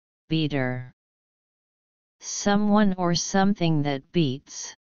Beater. Someone or something that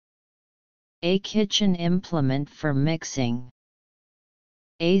beats. A kitchen implement for mixing.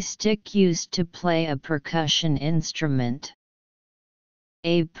 A stick used to play a percussion instrument.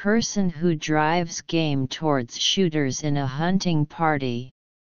 A person who drives game towards shooters in a hunting party.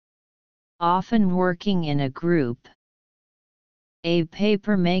 Often working in a group. A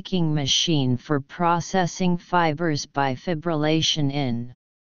paper-making machine for processing fibers by fibrillation in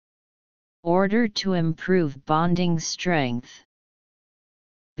order to improve bonding strength.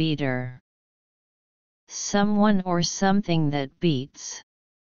 Beater. Someone or something that beats.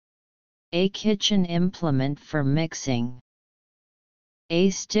 A kitchen implement for mixing.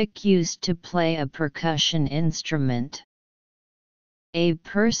 A stick used to play a percussion instrument. A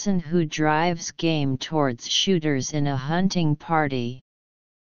person who drives game towards shooters in a hunting party.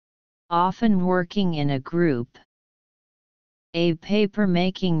 Often working in a group. A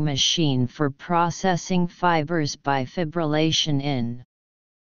paper-making machine for processing fibers by fibrillation in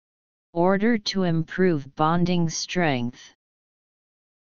order to improve bonding strength.